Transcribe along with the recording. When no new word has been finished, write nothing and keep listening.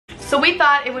So we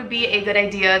thought it would be a good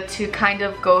idea to kind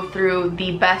of go through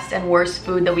the best and worst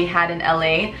food that we had in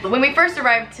LA. When we first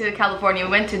arrived to California,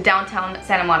 we went to downtown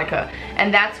Santa Monica,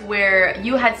 and that's where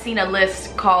you had seen a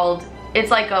list called,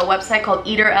 it's like a website called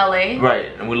Eater LA.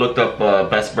 Right, and we looked up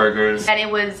best burgers. And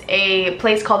it was a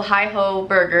place called HiHo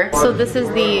Burger. So this is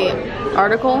the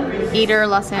article, Eater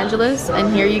Los Angeles,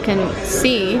 and here you can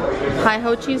see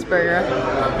HiHo Cheeseburger.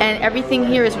 And everything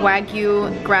here is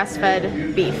Wagyu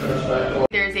grass-fed beef.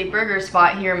 There's a burger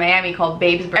spot here in Miami called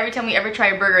Babe's Burger. Every time we ever try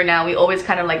a burger now, we always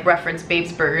kind of like reference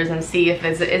Babe's Burgers and see if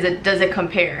does it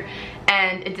compare.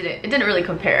 And it didn't really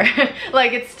compare.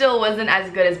 Like, it still wasn't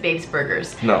as good as Babe's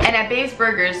Burgers. No. And at Babe's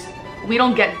Burgers, we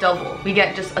don't get double. We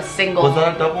get just a single. Was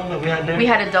that a double that we had there? We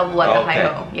had a double at the okay.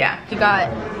 HiHo, yeah. You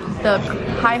got the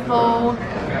HiHo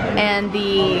and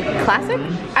the classic?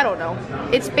 I don't know.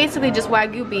 It's basically just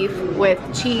Wagyu beef with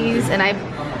cheese, and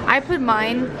I put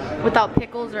mine without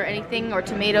pickles or anything or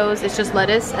tomatoes. It's just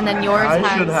lettuce, and then yours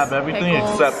has should have everything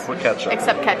pickles, except for ketchup.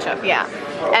 Except ketchup, yeah.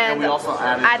 And we also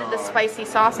added the spicy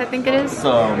sauce, I think it is.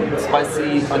 Some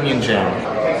spicy onion jam.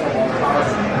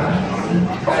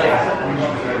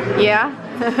 Yeah.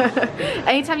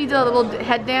 Anytime you do a little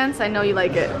head dance, I know you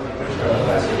like it.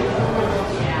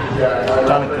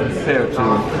 Trying to compare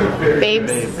to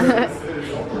Babe's.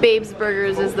 Babe's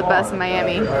Burgers is the best in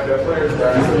Miami.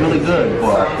 It's really good,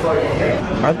 but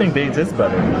I think Babe's is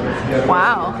better.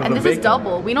 Wow. And this is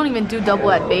double. We don't even do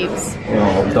double at Babe's.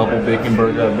 No, double bacon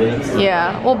burger at Babe's.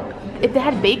 Yeah. Well, if they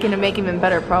had bacon, it'd make it even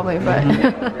better, probably, but.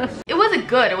 It wasn't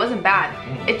good, it wasn't bad.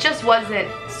 It just wasn't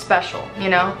special, you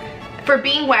know? For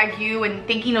being Wagyu and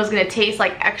thinking it was gonna taste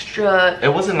like extra It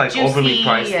wasn't like overly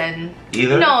priced and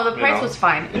either. No, the price was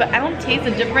fine. But I don't taste the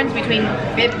difference between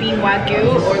it being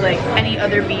Wagyu or like any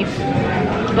other beef.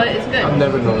 But it's good. I've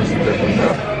never noticed the difference.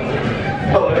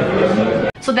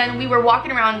 So then we were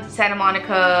walking around Santa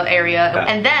Monica area,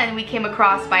 and then we came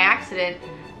across by accident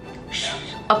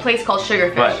a place called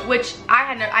Sugarfish, right. which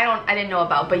I didn't know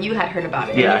about, but you had heard about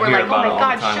it. Yeah, and you were like, oh my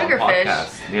god,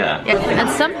 Sugarfish. Yeah. And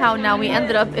somehow now we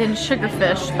ended up in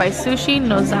Sugarfish by Sushi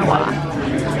Nozawa.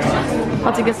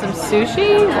 About to get some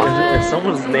sushi? If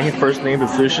someone's first name is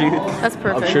Sushi, That's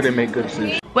perfect. I'm sure they make good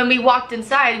sushi. When we walked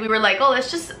inside, we were like, oh,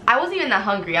 let's just, I wasn't even that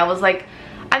hungry. I was like,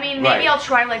 I mean, maybe I'll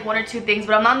try like one or two things,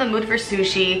 but I'm not in the mood for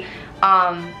sushi.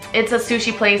 It's a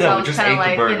sushi place, so I was kind of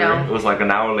like, you know. It was like an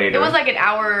hour later. It was like an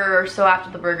hour or so after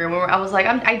the burger. I was like,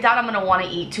 I doubt I'm gonna want to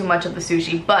eat too much of the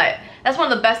sushi, but that's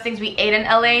one of the best things we ate in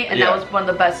LA, and that was one of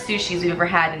the best sushis we've ever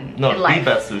had in life. No, the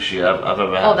best sushi I've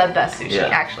ever had. Oh, that best sushi,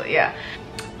 actually, yeah.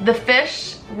 The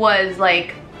fish was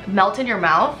like melt in your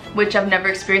mouth, which I've never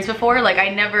experienced before. Like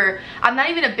I'm not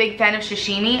even a big fan of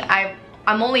sashimi.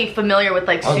 I'm only familiar with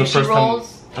like sushi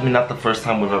rolls. I mean, not the first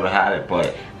time we've ever had it,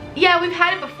 but yeah, we've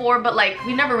had it before, but like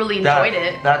we never really enjoyed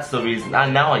it. That's the reason.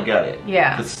 Now I get it.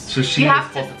 Yeah. Because sushi is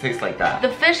supposed to taste like that. The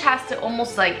fish has to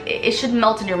almost like, it should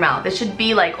melt in your mouth. It should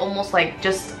be like almost like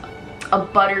just a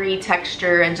buttery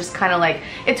texture and just kind of like,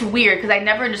 it's weird because I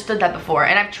never understood that before.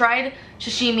 And I've tried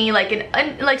sashimi like in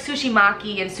like Sushi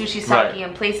Maki and Sushi Saki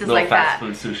and places like that.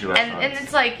 Fast food sushi restaurants. And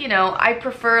it's like, you know, I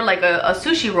prefer like a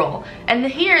sushi roll. And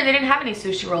here they didn't have any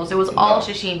sushi rolls. It was all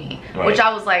sashimi, which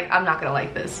I was like, I'm not gonna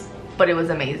like this. But it was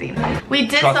amazing. We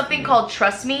did something called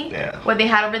Trust Me, what they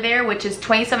had over there, which is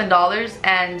 $27,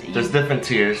 and there's different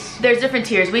tiers. There's different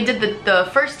tiers. We did the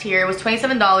first tier, it was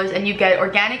 $27, and you get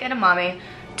organic edamame,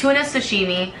 tuna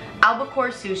sashimi, albacore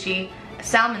sushi,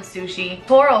 salmon sushi,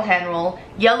 toro hand roll,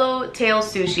 yellow tail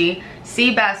sushi,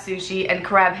 sea bass sushi, and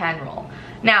crab hand roll.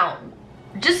 Now,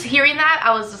 just hearing that,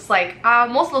 I was just like,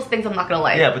 most of those things I'm not gonna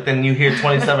like. Yeah, but then you hear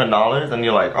 $27 and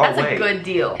you're like, oh, that's a good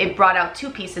deal. It brought out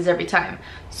 2 pieces every time.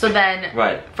 So then,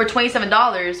 for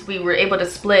 $27, we were able to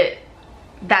split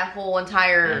that whole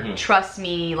entire Trust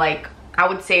Me, like, I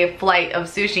would say a flight of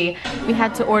sushi. We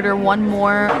had to order one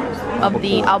more of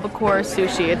the albacore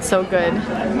sushi. It's so good.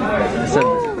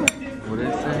 What did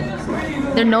it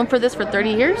say? They're known for this for 30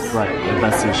 years? Right, the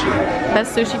best sushi.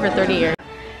 Best sushi for 30 years.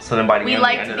 So then by the we end,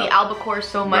 liked the albacore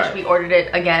so much we ordered it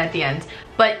again at the end.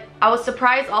 But I was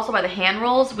surprised also by the hand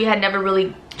rolls. We had never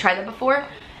really tried that before.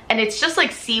 And it's just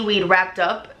like seaweed wrapped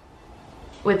up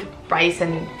with rice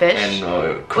and fish.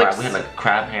 And crab. We had like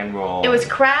crab hand roll. It was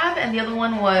crab and the other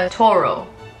one was toro.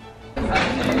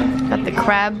 Got the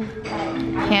crab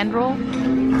hand roll.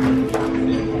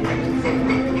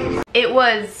 It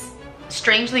was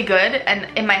strangely good, and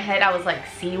in my head I was like,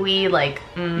 seaweed, like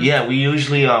Yeah, we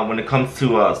usually when it comes to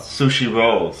sushi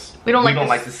rolls, we don't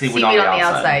like the seaweed on the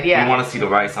outside. Yeah, we want to see the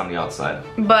rice on the outside.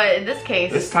 But in this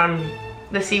case, this time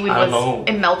the seaweed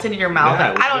it melted in your mouth.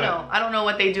 Yeah, I don't know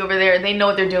what they do over there. They know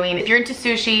what they're doing. If you're into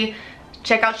sushi,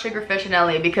 check out Sugarfish in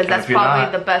LA because that's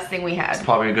probably the best thing we had. It's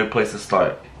probably a good place to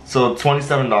start. So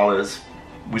 $27,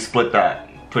 we split that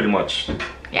pretty much.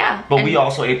 Yeah. But we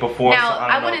also ate before. Now, so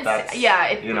I wouldn't say, yeah,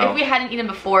 if we hadn't eaten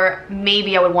before,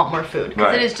 maybe I would want more food.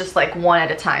 Because it is just like one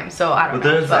at a time, so I don't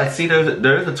know. I see there's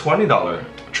a $20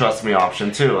 trust me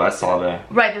option too, I saw there.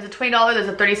 Right, there's a $20, there's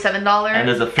a $37, and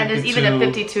there's a $52. And there's even a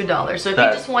 $52. So if you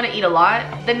just want to eat a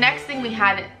lot, the next thing we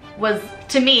had was,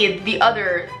 to me, the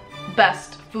other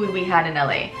best food we had in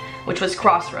LA, which was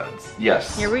Crossroads.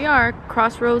 Yes. Here we are,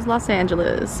 Crossroads, Los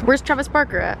Angeles. Where's Travis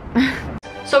Barker at?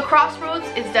 So Crossroads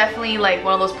is definitely like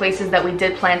one of those places that we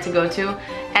did plan to go to,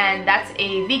 and that's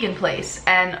a vegan place.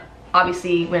 And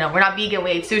obviously, you know, we're not vegan,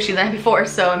 we ate sushi the night before,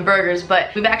 so, and burgers,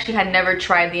 but we've actually had never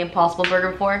tried the Impossible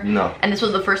Burger before. No. And this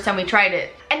was the first time we tried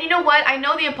it. And you know what? I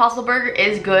know the Impossible Burger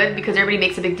is good because everybody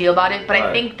makes a big deal about it, but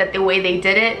I think that the way they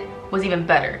did it was even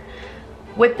better.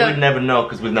 With the, we'd never know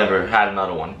because we've never had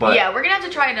another one. But yeah, we're gonna have to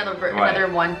try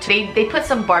another one. They put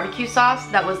some barbecue sauce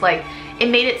that was like, it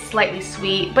made it slightly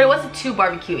sweet, but it wasn't too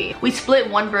barbecue-y. We split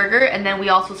one burger and then we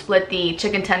also split the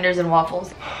chicken tenders and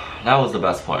waffles. That was the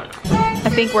best part. I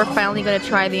think we're finally gonna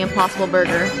try the Impossible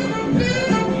Burger.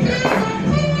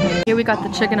 Here we got the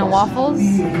chicken and waffles,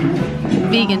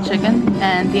 vegan chicken,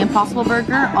 and the Impossible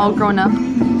Burger, all grown up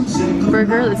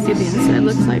burger. Let's see what the inside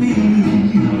looks like.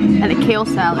 And a kale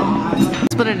salad.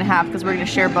 Split it in half because we're gonna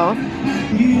share both. Does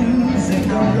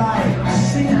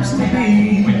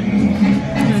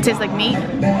it taste like meat?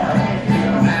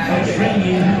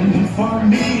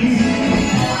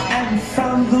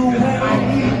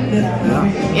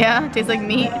 Yeah, it tastes like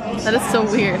meat. That is so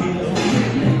weird.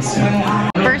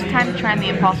 First time trying the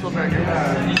Impossible Burger.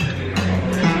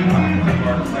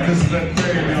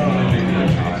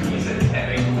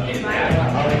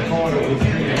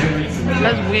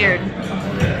 That's weird.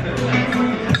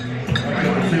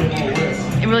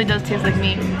 It really does taste like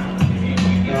meat.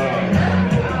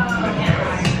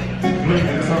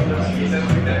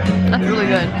 That's really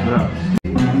good.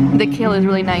 The kale is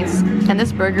really nice, and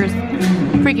this burger's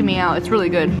freaking me out. It's really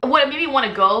good. What made me want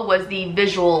to go was the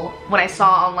visual. When I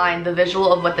saw online the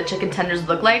visual of what the chicken tenders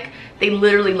look like, they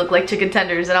literally look like chicken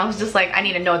tenders, and I was just like, I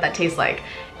need to know what that tastes like.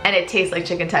 And it tastes like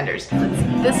chicken tenders.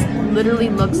 This literally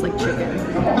looks like chicken.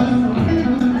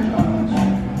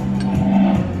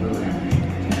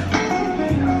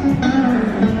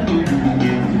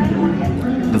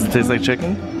 Does it taste like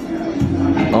chicken?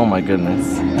 Oh my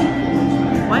goodness.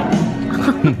 What?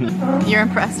 You're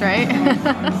impressed, right?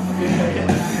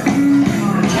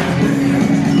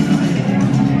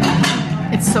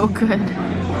 It's so good.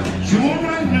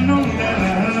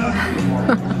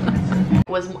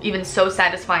 Was even so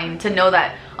satisfying to know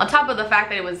that on top of the fact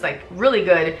that it was like really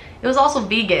good, it was also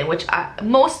vegan, which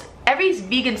every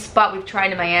vegan spot we've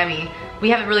tried in Miami, we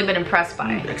haven't really been impressed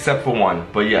by. Except for one,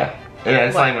 but yeah.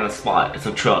 It's not even a spot, it's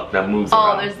a truck that moves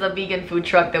around. Oh, there's the vegan food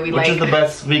truck that we like. Which is the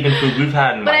best vegan food we've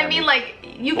had in Miami. But I mean, like,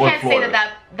 you can't say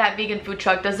that vegan food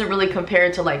truck doesn't really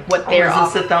compare to like what they're offering.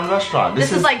 This is a sit-down restaurant.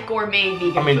 This is like gourmet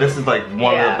vegan I mean, food. this is like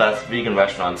one of the best vegan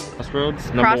restaurants. Crossroads,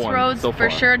 Crossroads, so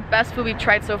for sure, best food we've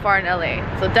tried so far in LA.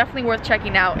 So definitely worth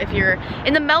checking out if you're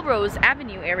in the Melrose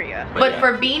Avenue area. But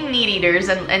for being meat eaters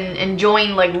and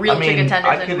enjoying like real chicken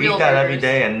tenders and real burgers. I could eat that every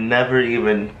day and never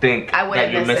even think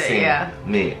that you're missing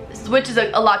meat. Which is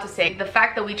a lot to say. The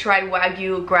fact that we tried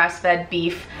Wagyu grass-fed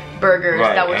beef burgers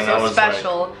that were so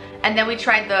special. And then we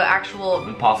tried the actual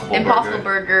Impossible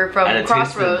Burger from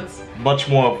Crossroads. Much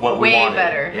more of what we wanted. Way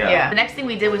better, yeah. The next thing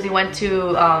we did was we went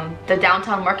to the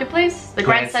downtown marketplace, the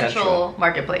Grand Central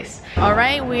Marketplace. All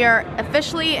right, we are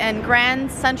officially in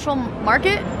Grand Central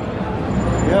Market.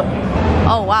 Yep.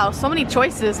 Oh wow, so many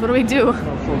choices. What do we do?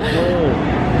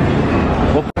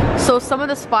 So some of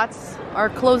the spots are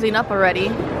closing up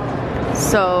already.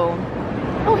 So,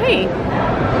 oh hey.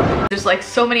 There's like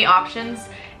so many options.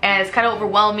 And it's kind of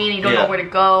overwhelming, and you don't know where to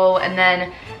go. And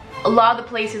then a lot of the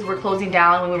places were closing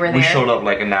down when we were there. We showed up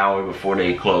like an hour before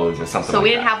they closed or something. So we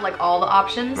didn't have like all the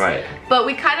options. Right. But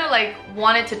we kind of like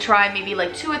wanted to try maybe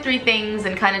like 2 or 3 things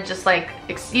and kind of just like,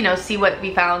 you know, see what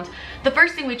we found. The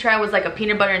first thing we tried was like a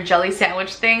peanut butter and jelly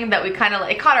sandwich thing that we kind of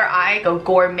like, it caught our eye. A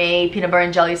gourmet peanut butter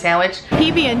and jelly sandwich.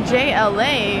 PB&J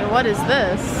LA, what is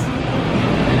this?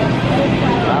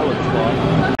 That looks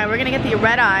fun. All right, we're gonna get the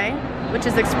red eye, which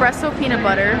is espresso peanut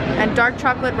butter and dark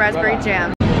chocolate raspberry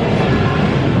jam.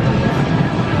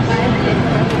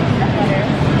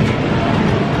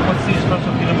 What's the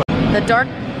espresso peanut butter? The dark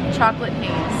chocolate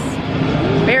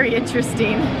haze. Very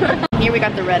interesting. Here we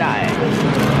got the red eye.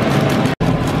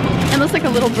 It looks like a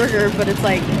little burger, but it's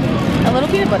like a little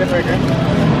peanut butter burger.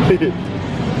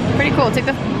 Pretty cool.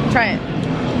 Try it.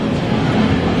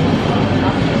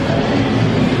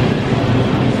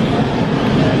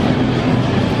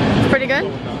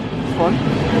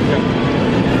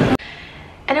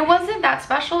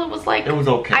 special. It was like, it was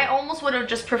okay. I almost would have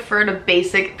just preferred a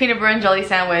basic peanut butter and jelly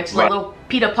sandwich, like a little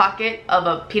pita pocket of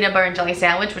a peanut butter and jelly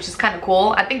sandwich, which is kind of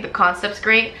cool. I think the concept's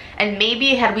great. And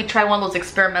maybe had we tried one of those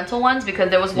experimental ones, because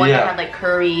there was one that had like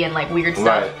curry and like weird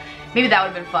stuff. Maybe that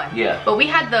would have been fun. Yeah. But we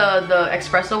had the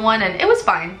espresso one, and it was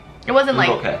fine. It wasn't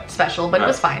like special, but it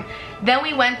was fine. Then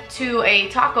we went to a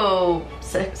taco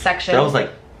section. That was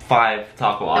like 5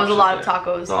 taco options. There was a lot of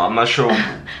tacos. So I'm not sure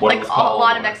what like it was called. A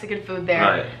lot of Mexican food there.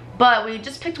 Right. But we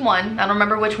just picked one. I don't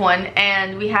remember which one.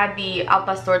 And we had the al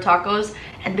pastor tacos,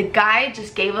 and the guy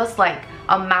just gave us like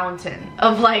a mountain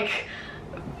of like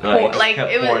it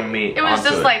was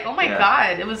just like, oh my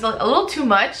god, it was a little too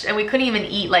much, and we couldn't even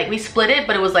eat. Like, we split it,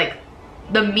 but it was like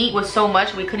the meat was so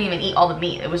much we couldn't even eat all the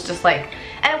meat. It was just like,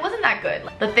 and it wasn't that good.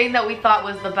 The thing that we thought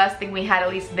was the best thing we had, at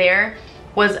least there,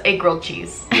 was a grilled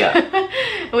cheese. Yeah.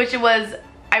 Which it was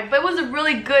a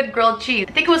really good grilled cheese.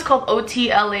 I think it was called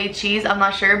OTLA cheese, I'm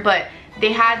not sure, but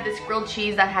they had this grilled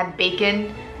cheese that had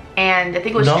bacon, and I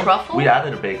think it was truffle. We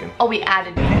added a bacon. Oh, we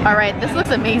added bacon. All right, this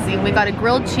looks amazing. We got a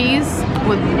grilled cheese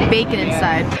with bacon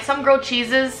inside. Some grilled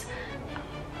cheeses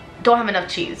don't have enough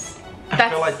cheese. I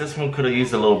feel like this one could have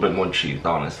used a little bit more cheese,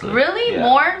 honestly. Really? Yeah.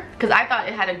 More? Because I thought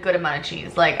it had a good amount of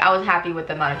cheese. Like, I was happy with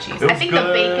the amount of cheese. I think the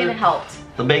bacon helped.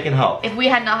 The bacon helped. If we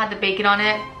had not had the bacon on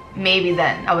it, maybe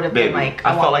then I would have been like,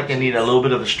 I felt like it needed a little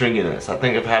bit of the stringiness. I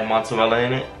think if it had mozzarella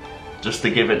in it, just to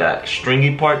give it that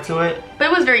stringy part to it.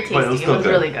 But it was very tasty. It was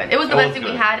really good. It was the best thing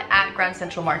we had at Grand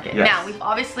Central Market. Yes. Now, we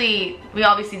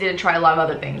obviously didn't try a lot of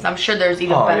other things. I'm sure there's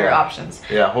even better options.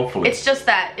 Yeah, hopefully. It's just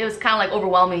that it was kind of like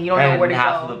overwhelming. You don't know where to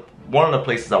go. One of the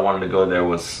places I wanted to go there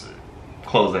was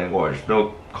closed and gorged. They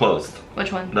were closed.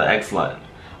 Which one? The Egg Slut.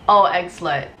 Oh, Egg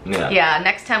Slut. Yeah. Yeah,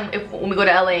 next time when we go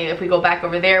to LA, if we go back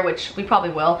over there, which we probably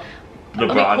will,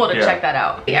 it'll be cool to check that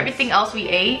out. Everything else we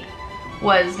ate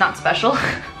was not special.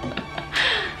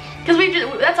 Because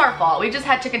that's our fault. We just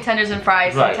had chicken tenders and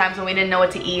fries sometimes when we didn't know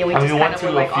what to eat, and we just kind of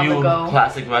were like on the go. We went to a few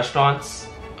classic restaurants.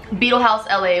 Beetle House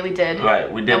LA, we did.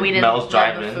 Right, we did Mel's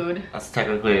Drive-In. Food. That's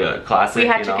technically a classic. We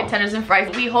had chicken tenders and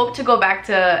fries. We hope to go back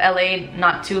to LA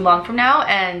not too long from now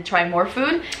and try more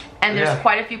food. And there's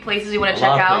quite a few places we want to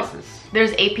check out.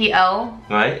 There's APL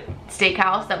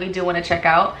Steakhouse that we do want to check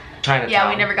out. Chinatown. Yeah,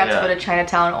 we never got to go to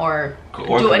Chinatown or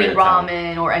do any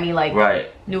ramen or any like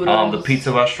noodles. The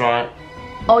pizza restaurant.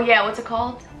 Oh yeah, what's it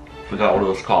called? Forgot what it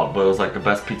was called, but it was like the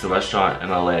best pizza restaurant in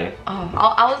LA. Oh,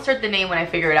 I'll insert the name when I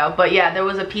figure it out. But yeah, there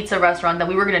was a pizza restaurant that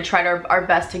we were gonna try our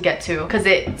best to get to, because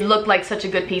it looked like such a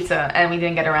good pizza and we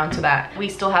didn't get around to that. We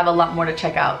still have a lot more to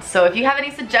check out. So if you have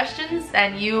any suggestions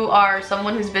and you are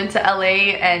someone who's been to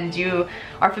LA and you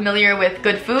are familiar with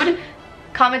good food,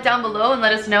 comment down below and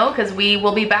let us know, because we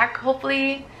will be back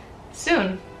hopefully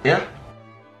soon. Yeah.